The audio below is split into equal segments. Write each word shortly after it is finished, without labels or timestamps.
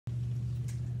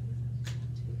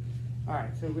All right,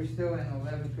 so we're still in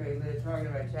 11th grade lit, talking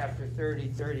about chapter 30,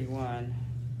 31.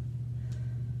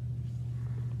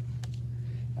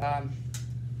 All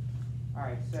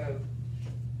right, so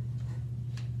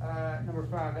number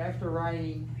 5, after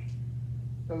writing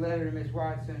the letter to Miss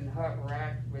Watson, Huck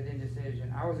racked with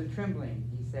indecision. I was a trembling,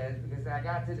 he says, because I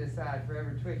got to decide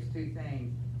forever twixt two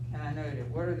things, and I noted,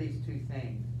 what are these two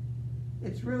things?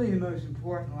 It's really the most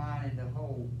important line in the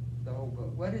whole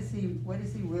book. What is he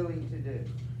willing to do?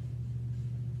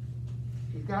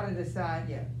 He's got to decide,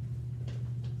 yeah.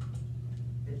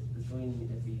 It's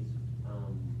between if he's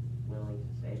willing to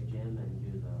save Jim and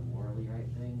do the morally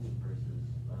right thing versus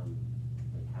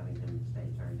like having him stay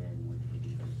turned in, which would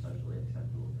be the socially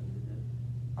acceptable thing to do.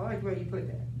 I like the way you put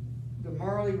that. The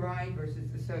morally right versus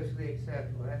the socially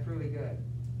acceptable. That's really good.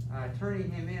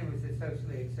 Turning him in was the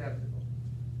socially acceptable.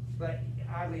 But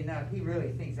oddly enough, he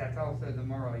really thinks that's also the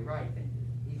morally right thing to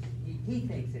do. He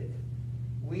thinks it is.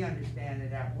 We understand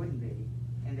that that wouldn't be,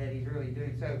 and that he's really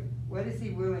doing. So what is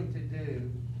he willing to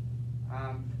do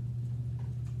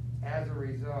as a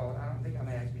result? I don't think I'm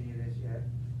asking you this yet.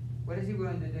 What is he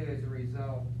willing to do as a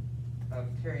result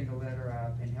of tearing the letter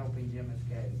up and helping Jim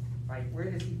escape? Like, where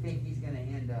does he think he's going to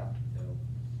end up? No.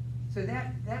 So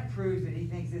that proves that he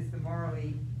thinks it's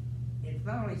it's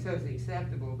not only socially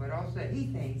acceptable, but also he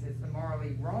thinks it's the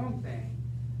morally wrong thing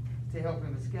to help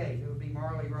him escape. It would be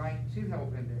morally right to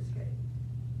help him to escape.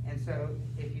 And so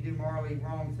if you do morally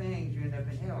wrong things, you end up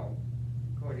in hell,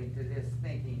 according to this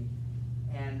thinking.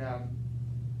 And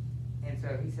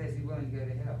so he says he's willing to go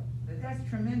to hell. But that's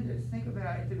tremendous. Think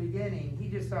about it. At the beginning, he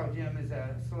just saw Jim as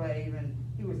a slave, and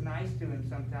he was nice to him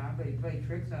sometimes, but he played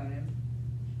tricks on him.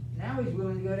 Now he's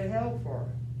willing to go to hell for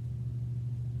him.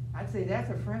 I'd say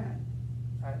that's a friend.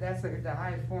 That's the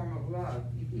highest form of love.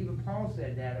 Even Paul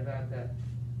said that about the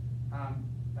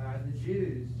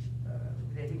Jews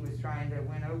that he was trying to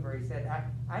win over. He said,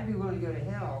 I'd be willing to go to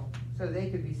hell so they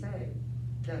could be saved.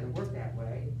 It doesn't work that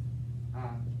way.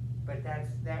 But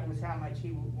that was how much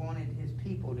he wanted his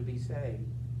people to be saved.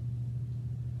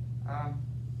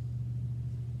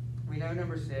 We know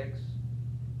number 6.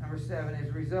 Number 7, as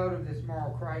a result of this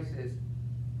moral crisis,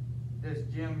 does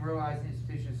Jim realize the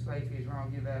institution of slavery is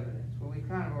wrong? Give evidence. Well, we've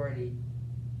kind of already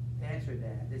answered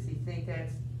that. Does he think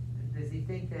that the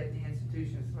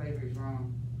institution of slavery is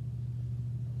wrong?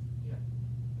 Yeah.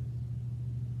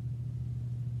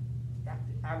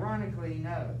 Ironically,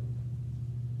 no.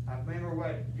 Remember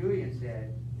what Julian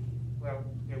said. Well,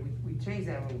 yeah, we changed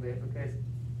that a little bit because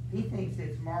he thinks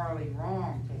it's morally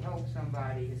wrong to help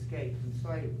somebody escape from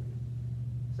slavery.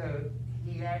 So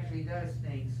he actually does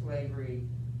think slavery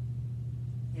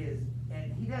is,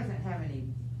 and he doesn't have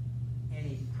any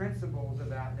principles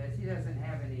about this. He doesn't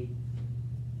have any.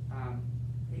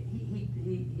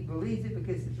 He believes it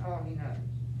because it's all he knows.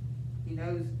 He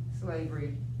knows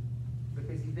slavery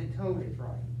because he's been told it's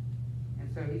right,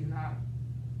 and so he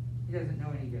doesn't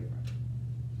know any different.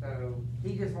 So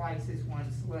he just likes this one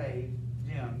slave,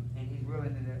 Jim, and he's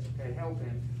willing to help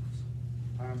him.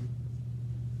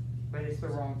 But it's the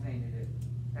wrong thing to do.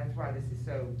 That's why this is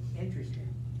so interesting.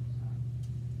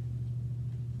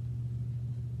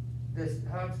 Does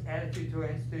Huck's attitude to an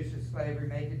institution of slavery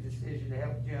make a decision to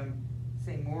help Jim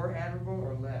seem more admirable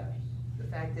or less? The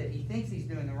fact that he thinks he's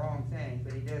doing the wrong thing,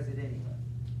 but he does it anyway.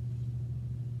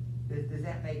 Does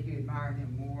that make you admire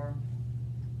him more?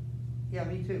 Yeah,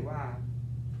 me too. Why,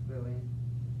 Lillian?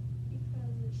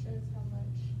 Because it shows how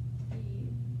much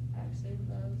he actually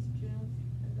loves Jim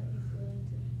and that he's willing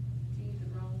to do the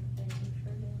wrong thing for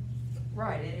him.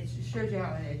 Right, and it just shows you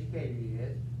how uneducated he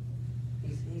is.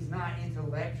 He's not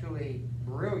intellectually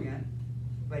brilliant,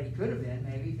 but he could have been,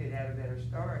 maybe, if he'd had a better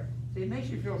start. So it makes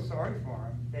you feel sorry for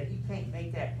him that he can't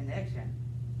make that connection.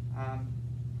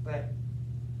 But,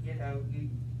 you know,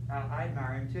 I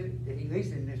admire him too, that at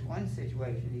least in this one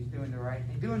situation, he's doing the right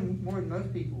thing, doing more than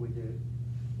most people would do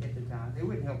at the time. They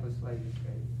wouldn't help a slave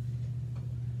escape.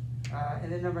 And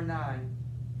then number 9,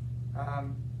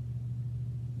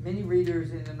 many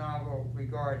readers in the novel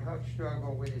regard Huck's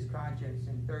struggle with his conscience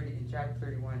in chapter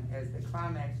 31 as the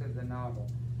climax of the novel.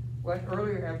 What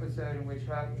earlier episode in which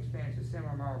Huck experienced a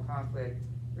similar moral conflict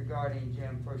regarding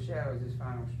Jim foreshadows his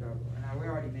final struggle? And we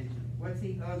already mentioned it. What's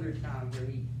the other time where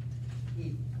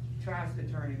he tries to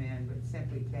turn him in, but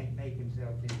simply can't make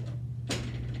himself do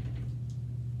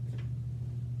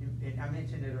that? I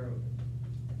mentioned it earlier.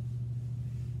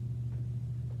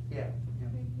 Yeah. I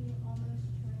think he almost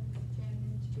turned Jim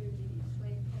into the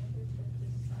slave catcher, but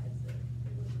decides that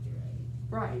it wouldn't be right.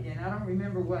 Right, and I don't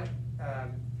remember what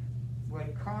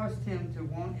caused him to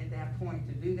want at that point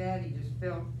to do that. He just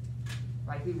felt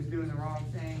like he was doing the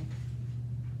wrong thing.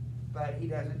 But but he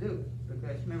doesn't do it,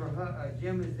 because remember,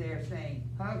 Jim was there saying,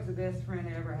 Huck's the best friend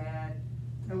I ever had,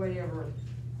 nobody ever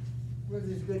was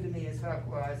as good to me as Huck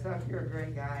was, Huck, you're a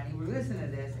great guy, and he would listen to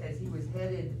this as he was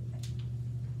headed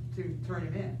to turn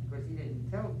him in, because he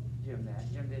didn't tell Jim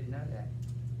that, Jim didn't know that,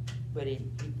 but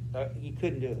he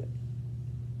couldn't do it.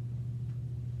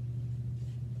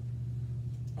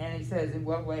 And he says, in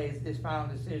what way is this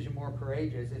final decision more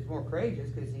courageous? It's more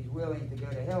courageous because he's willing to go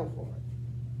to hell for it.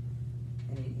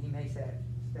 And he makes that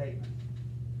statement.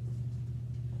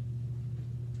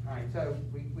 All right, so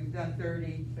we've done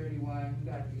 30, 31, we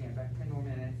got, again, about 10 more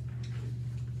minutes.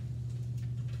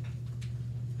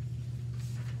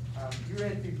 You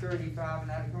read through 35,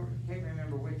 and I can't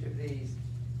remember which of these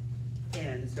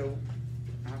ends, so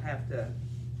I'll have to,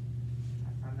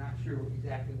 I'm not sure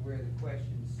exactly where the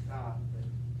questions stop, but.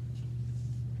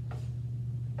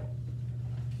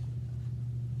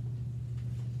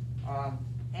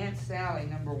 Aunt Sally,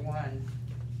 number 1.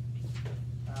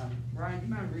 Brian, do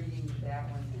you mind reading that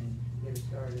one and get it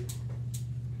started?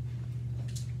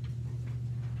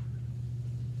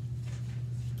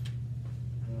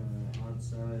 Aunt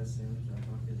Sally, the sandwich that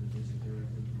Huck is a visitor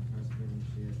who can possibly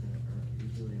she has been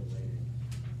eagerly awaiting.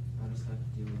 I just have to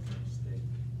deal with her mistake.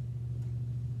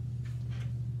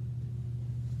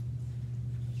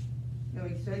 No,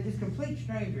 he's this complete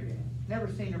stranger to him, never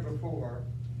seen her before,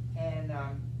 and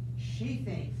she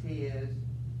thinks he is,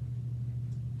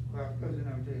 well, goes to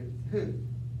number 2, who?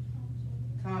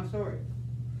 Tom Sawyer.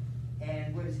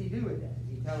 And what does he do with that? Does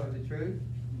he tell her the truth?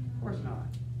 Of course not.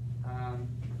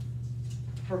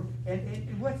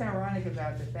 And what's ironic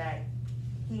about the fact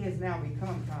he has now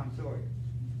become Tom Sawyer?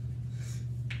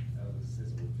 That was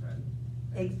his old friend.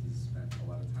 And he spent a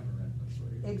lot of time around Tom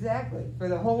Sawyer. Exactly. For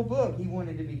the whole book, he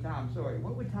wanted to be Tom Sawyer.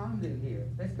 What would Tom do here?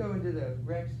 Let's go into the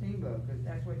Rex Steamboat, because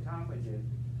that's what Tom would do.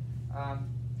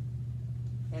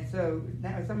 And so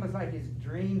now it's almost like his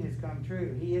dream has come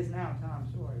true. He is now Tom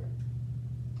Sawyer.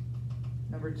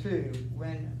 Number 2,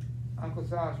 when Uncle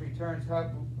Sauce returns,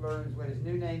 Huck learns what his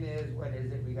new name is. What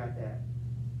is it? We got that.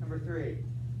 Number 3,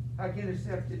 Huck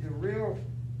intercepted the real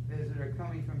visitor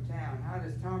coming from town. How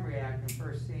does Tom react when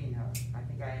first seeing Huck? I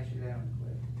think I asked you that on the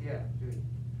quiz. Yeah, Judy.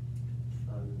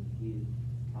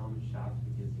 Tom's shocked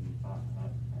because he thought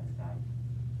Huck had died.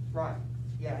 Right.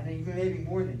 Yeah, and he maybe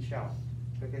more than shocked,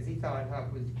 because he thought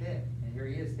Huck was dead, and here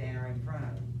he is standing right in front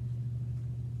of him.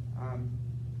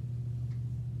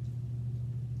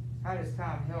 How does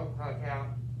Tom help Huck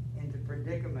out in the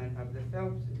predicament of the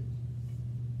Phelpses?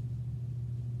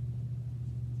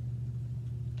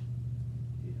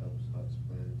 He helps Huck's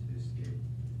plan to escape.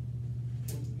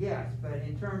 Yes, but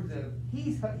in terms of,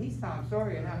 he's Tom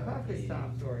Sawyer, now Huck is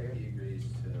Tom Sawyer. He agrees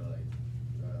to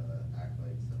act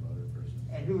like some other person.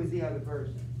 And who is the other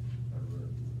person?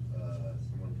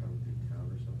 Someone coming through town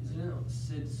or something. Isn't it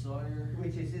Sid Sawyer?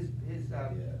 Which is his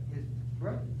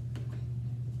brother.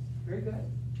 Very good.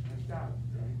 Nice job.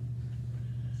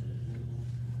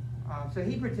 So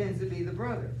he pretends to be the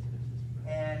brother,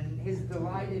 and he's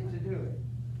delighted to do it.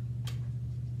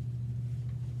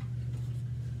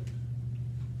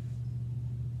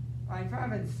 Line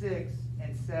 5 and 6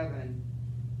 and 7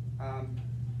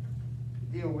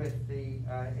 deal with the,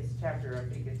 it's chapter,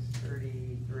 I think it's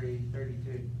 33,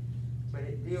 32, but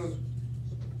it deals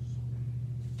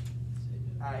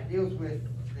with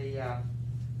the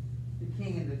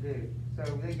king and the duke. So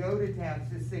they go to town,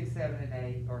 this is 6, 7, and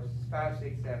 8, or 5,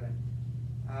 6, 7.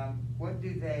 What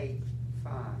do they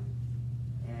find?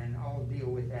 And I'll deal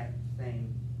with that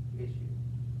same issue.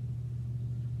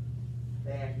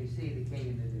 They actually see the king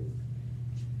and the duke.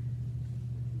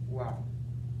 Wow.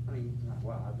 I mean, not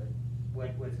wow, but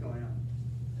what's going on?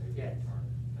 Yes.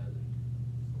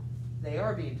 They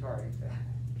are being targeted.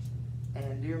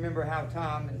 And do you remember how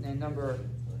Tom, and number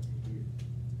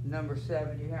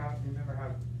 7, do you remember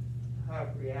how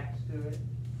Huck reacts to it?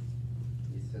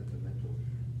 He's sentimental.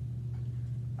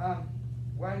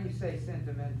 Why do you say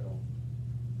sentimental?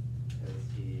 Because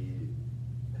he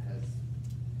has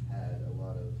had a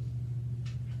lot of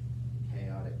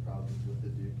chaotic problems with the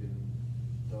Duke and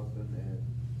Dolphin, and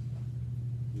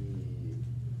he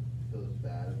feels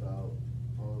bad about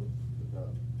him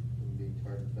being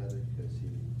tarred and feathered, because he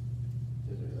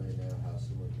doesn't really know how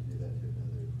someone can do that to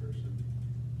another person.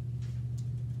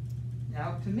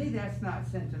 Now, to me, that's not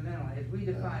sentimental. As we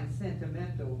define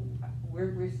sentimental,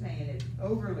 we're saying it's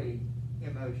overly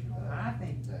emotional. I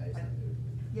think,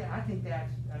 I think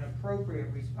that's an appropriate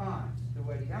response to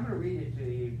what I'm going to read it to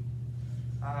you.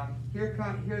 Here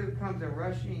comes a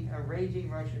raging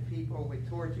rush of people with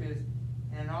torches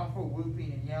and an awful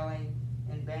whooping and yelling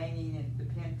and banging and the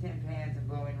tin pans and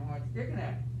blowing horns. They're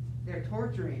gonna they're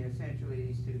torturing essentially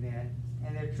these two men,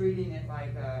 and they're treating it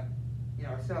like a, you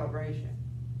know, a celebration.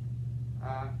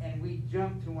 And we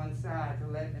jumped to one side to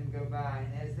let them go by,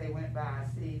 and as they went by, I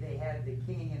see they had the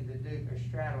king and the duke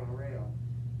astraddle a rail.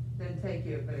 Doesn't take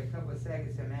you but a couple of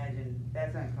seconds to imagine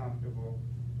that's uncomfortable.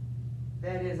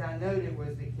 That is, I know it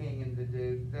was the king and the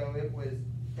duke, though it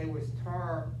was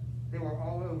tar, they were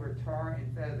all over tar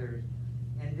and feathers,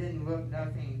 and didn't look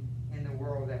nothing in the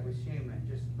world that was human,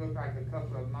 just looked like a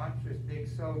couple of monstrous big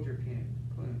soldier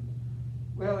plumes.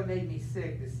 Well, it made me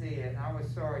sick to see it, and I was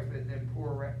sorry for them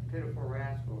poor, pitiful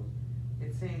rascals.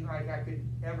 It seemed like I could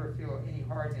ever feel any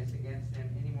hardness against them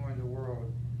anymore in the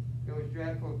world. It was a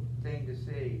dreadful thing to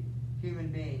see.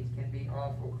 Human beings can be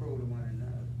awful cruel to one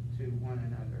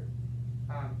another.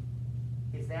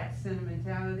 Is that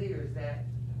sentimentality, or is that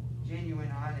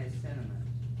genuine, honest sentiment?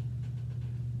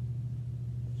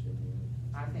 Genuine.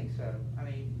 I think so. I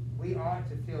mean, we ought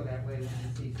to feel that way when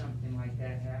we see something like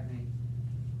that happening.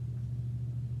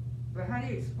 But how do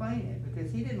you explain it?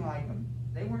 Because he didn't like them.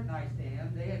 They weren't nice to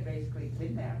him. They had basically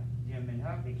kidnapped Jim and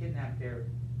Huck. They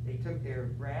took their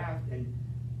raft and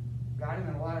got him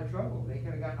in a lot of trouble. They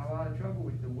could have gotten a lot of trouble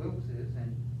with the Wilkses,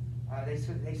 and they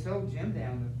sold Jim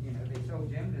they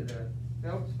sold Jim to the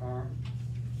Phelps farm.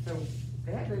 So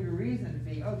they had every reason to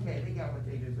be, okay, they got what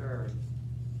they deserved.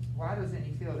 Why doesn't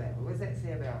he feel that way? What does that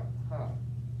say about Huck?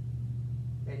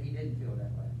 That he didn't feel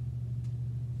that way?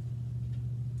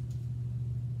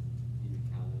 He's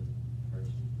a kind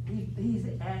person. He's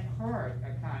at heart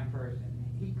a kind person.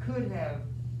 He could have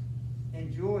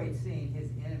enjoyed seeing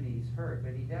his enemies hurt,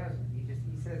 but he doesn't.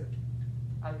 He says,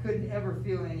 I couldn't ever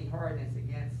feel any hardness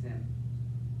against them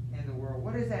in the world.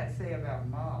 What does that say about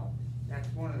mobs? That's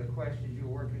one of the questions you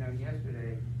were working on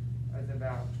yesterday, was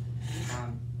about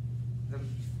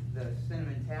the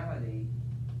sentimentality.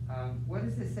 What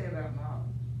does this say about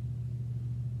mobs?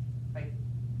 Like,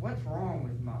 what's wrong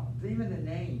with mobs? Even the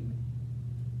name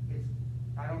is,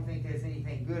 I don't think there's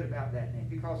anything good about that name.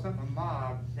 If you call something a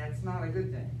mob, that's not a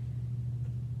good thing.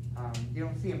 You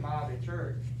don't see a mob at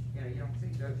church. You know, you don't see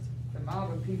the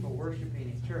mob of people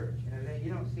worshiping at church. You know,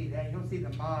 you don't see that. You don't see the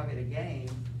mob at a game.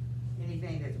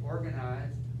 Anything that's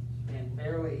organized and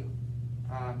fairly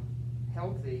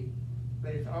healthy,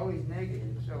 but it's always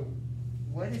negative. So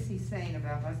what is he saying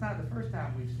about, that's not the first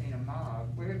time we've seen a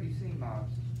mob. Where have you seen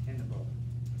mobs in the book?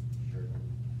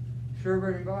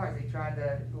 Sherbert and Bars, they tried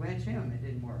to lynch him, it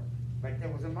didn't work. But there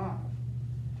was a mob.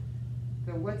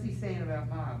 So what's he saying about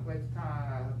mobs? What's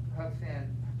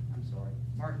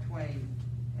Mark Twain's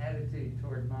attitude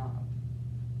toward mobs?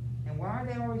 And why are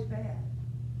they always bad?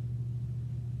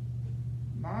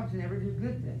 Mobs never do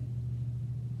good things.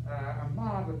 A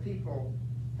mob of people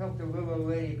helped a little old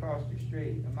lady across the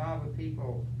street. A mob of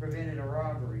people prevented a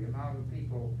robbery. A mob of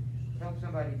people helped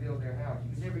somebody build their house.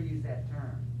 You never use that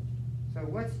term. So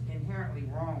what's inherently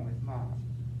wrong with mobs?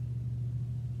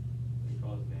 They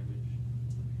cause damage.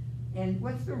 And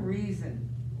what's the reason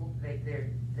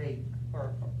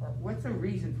what's the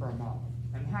reason for a mob?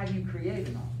 I mean, how do you create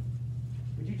a mob?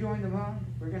 Would you join the mob?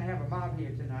 We're going to have a mob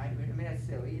here tonight. I mean, that's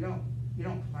silly. You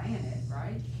don't plan it,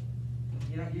 right?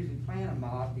 You don't usually plan a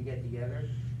mob to get together.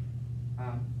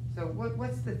 So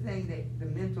what's the thing that the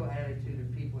mental attitude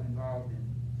of people involved in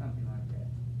something like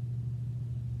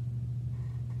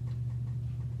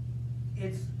that?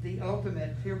 It's the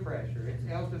ultimate peer pressure. It's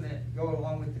the ultimate go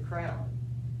along with the crowd.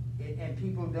 And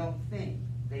people don't think.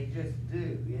 They just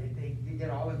do. They get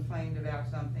all inflamed about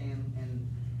something, and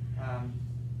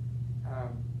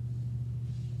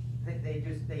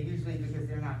they usually, because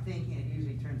they're not thinking, it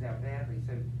usually turns out badly.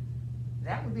 So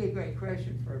that would be a great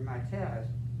question for my test,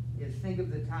 is think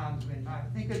of the times when,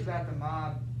 think about the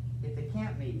mob at the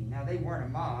camp meeting. Now, they weren't a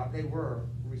mob, they were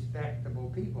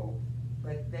respectable people,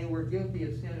 but they were guilty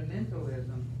of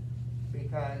sentimentalism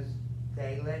because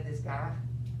they let this guy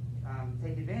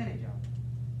take advantage of them.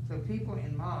 So people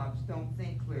in mobs don't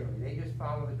think clearly. They just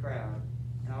follow the crowd,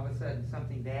 and all of a sudden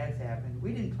something bad's happened.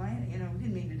 We didn't plan it, we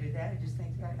didn't mean to do that. It just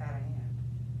things got out of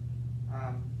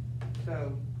hand.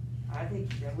 So I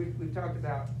think that we've talked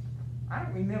about, I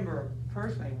don't remember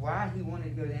personally why he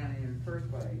wanted to go down there in the first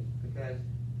place, because,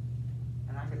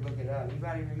 and I could look it up.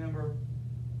 Anybody remember?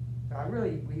 So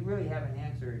we really haven't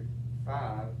answered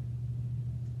 5.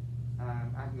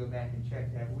 I can go back and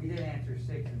check that. But we did answer 6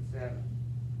 and 7.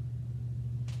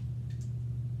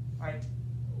 All right,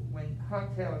 when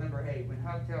Huck tells, number 8, when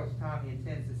Huck tells Tom he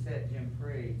intends to set Jim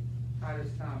free, how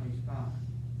does Tom respond?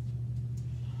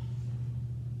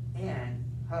 And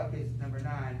Huck is, number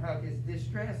 9, Huck is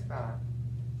distressed by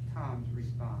Tom's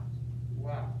response.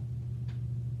 Wow.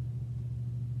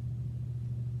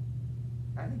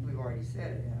 I think we've already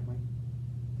said it, haven't we?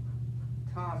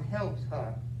 Tom helps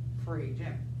Huck free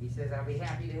Jim. He says, I'll be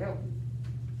happy to help you.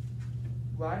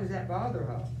 Why does that bother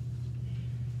Huck?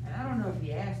 And I don't know if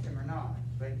he asked him or not,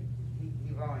 but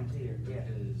he volunteered, yeah.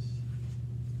 Because,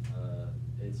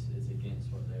 it's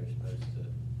against what they're supposed to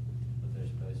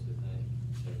think,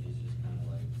 so he's just kinda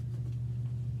like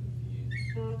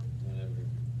confused whenever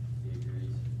he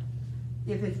agrees.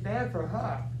 If it's bad for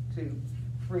Huck to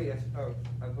free a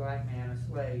black man, a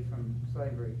slave from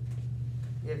slavery,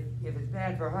 if it's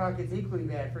bad for Huck, it's equally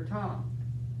bad for Tom.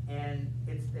 And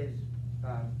it's, as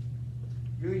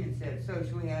Julian said,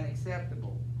 socially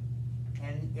unacceptable.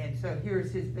 And so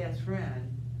here's his best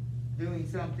friend doing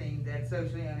something that's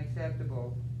socially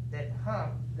unacceptable that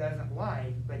Huck doesn't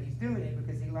like, but he's doing it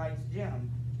because he likes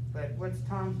Jim. But what's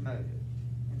Tom's motive?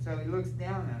 And so he looks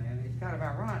down on him. It's kind of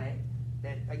ironic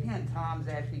that, again, Tom's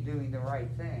actually doing the right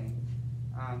thing,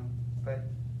 but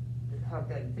Huck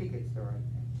doesn't think it's the right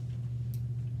thing.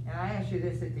 And I asked you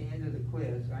this at the end of the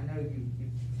quiz. I know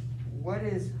what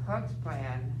is Huck's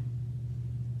plan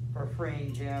for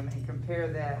freeing Jim, and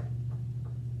compare that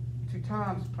to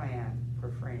Tom's plan for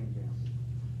freeing Jim?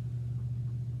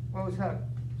 What was Huck's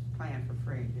plan for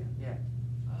freeing Jim? Yeah.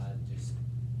 Just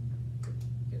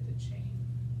get the chain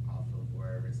off of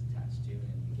wherever it's attached to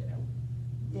and get out.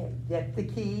 Yeah, get the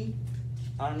key,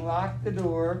 unlock the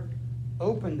door,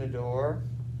 open the door,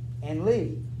 and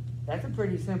leave. That's a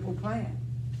pretty simple plan.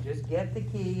 Just get the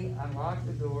key, unlock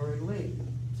the door, and leave.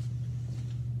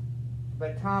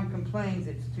 But Tom complains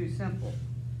it's too simple.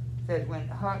 Says when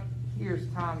Huck hears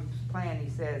Tom's plan, he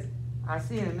says, I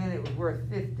see in a minute was worth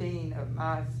 15 of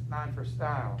mine for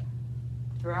style.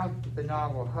 Throughout the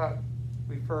novel, Huck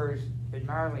refers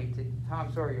admiringly to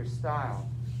Tom Sawyer's style.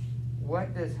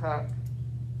 What does Huck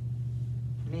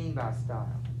mean by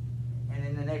style? And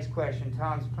in the next question,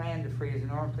 Tom's plan to free is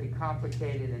enormously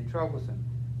complicated and troublesome.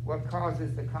 What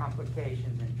causes the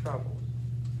complications and troubles?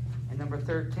 And number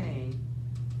 13,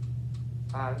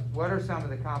 what are some of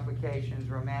the complications,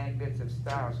 romantic bits of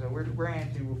style? So we're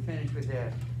answering, we'll finish with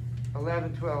that.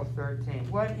 11, 12, 13.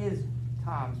 What is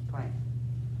Tom's plan?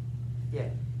 Yeah.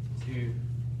 To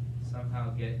somehow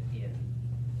get in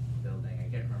the building, I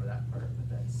can't remember that part, but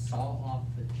then saw off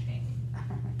the chain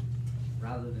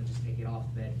rather than just take it off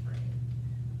the bed frame,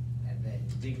 and then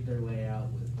dig their way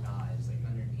out with knives like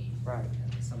underneath. Right.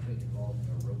 And then something involving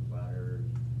a rope ladder.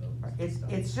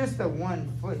 It's just a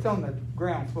one foot, it's on the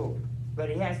ground floor, but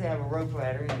he has to have a rope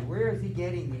ladder. And where is he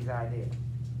getting these ideas?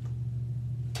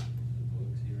 The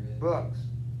books he read. Books.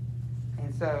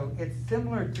 And so it's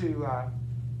similar to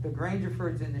the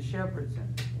Grangerfords and the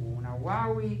Shepherdsons. Now, why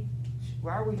are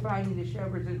we fighting the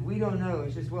Shepherdsons? We don't know.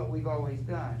 It's just what we've always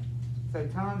done. So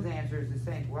Tom's answer is the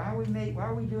same. Why are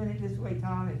we doing it this way,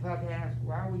 Tom? If Huck asked,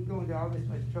 why are we going to all this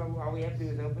much trouble? All we have to do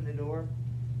is open the door.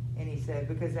 And he said,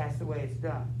 because that's the way it's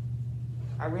done.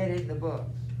 I read it in the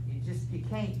books. You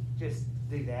can't just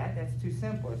do that. That's too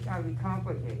simple. It's got to be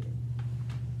complicated.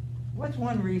 What's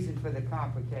one reason for the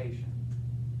complication?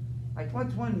 Like,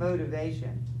 what's one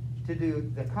motivation to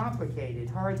do the complicated,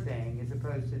 hard thing as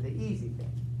opposed to the easy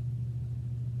thing?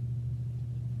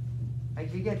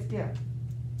 Like, you get, yeah.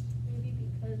 Maybe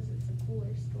because it's a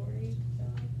cooler story to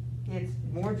tell. It's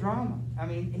more drama. I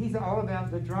mean, he's all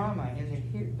about the drama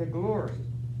and the glory.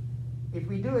 If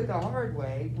we do it the hard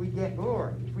way, we get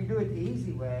glory. If we do it the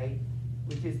easy way,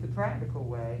 which is the practical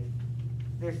way,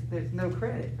 there's no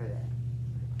credit for that.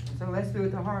 And so let's do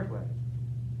it the hard way.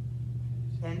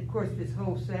 And of course, this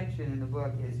whole section in the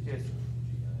book is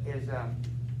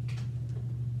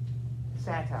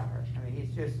satire. I mean,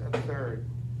 it's just absurd.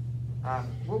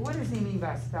 Well, what does he mean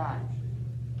by style?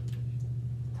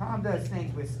 Tom does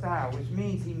things with style, which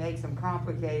means he makes them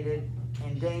complicated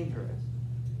and dangerous.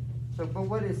 So, but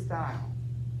what is style?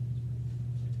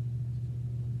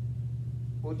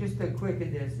 Well, just to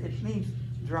quicken this, it means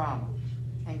drama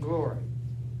and glory.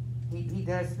 He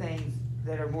does things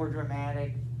that are more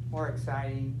dramatic, more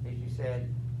exciting, as you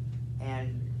said,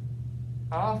 and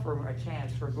offer a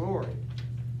chance for glory,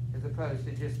 as opposed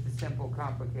to just the simple,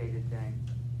 complicated thing.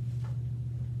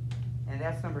 And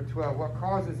that's number 12. What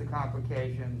causes the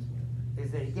complications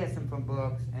is that he gets them from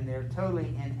books, and they're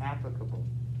totally inapplicable.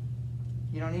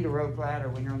 You don't need a rope ladder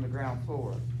when you're on the ground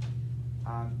floor.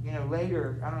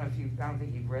 Later, I don't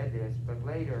think you've read this, but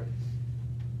later,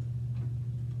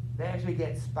 they actually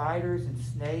get spiders and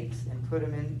snakes and put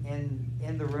them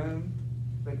in the room,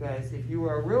 because if you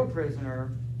were a real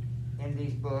prisoner in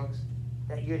these books,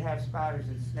 that you'd have spiders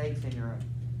and snakes in your room.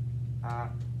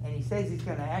 And he says he's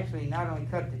going to actually not only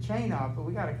cut the chain off, but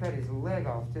we got to cut his leg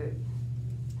off too.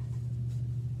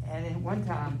 And then one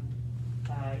time,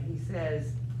 he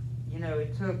says, you know,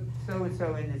 it took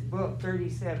so-and-so in this book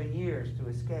 37 years to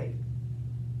escape.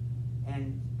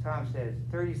 And Tom says,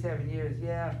 37 years,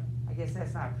 yeah, I guess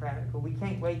that's not practical. We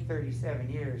can't wait 37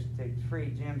 years to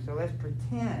free Jim, so let's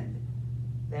pretend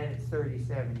that it's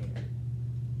 37 years.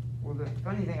 Well, the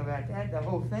funny thing about that, the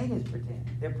whole thing is pretend.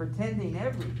 They're pretending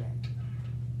everything.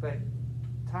 But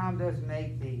Tom does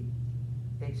make the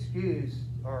excuse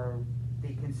or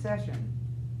the concession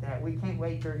that we can't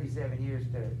wait 37 years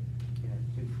to, you know,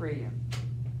 to free him.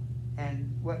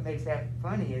 And what makes that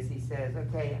funny is he says,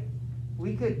 okay,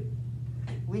 we could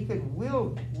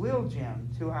will Jim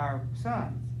to our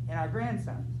sons and our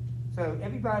grandsons. So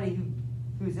everybody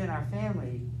who's in our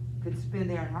family could spend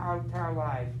their entire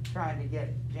life trying to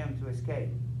get Jim to escape.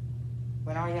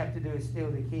 When all you have to do is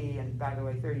steal the key, and by the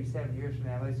way, 37 years from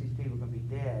now, most of these people are gonna be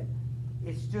dead.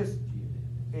 It's just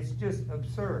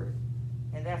absurd,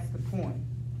 and that's the point.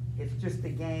 It's just a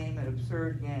game, an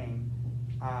absurd game,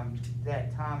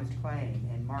 that Tom is playing,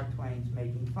 and Mark Twain's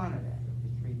making fun of that.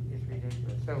 It's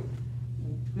ridiculous. So,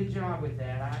 good job with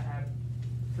that.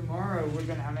 Tomorrow,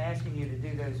 I'm asking you to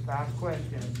do those 5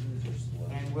 questions,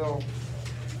 and we'll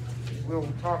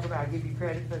talk about, I'll give you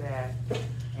credit for that,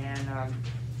 and I'm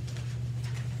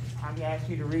gonna ask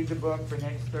you to read the book for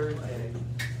next Thursday.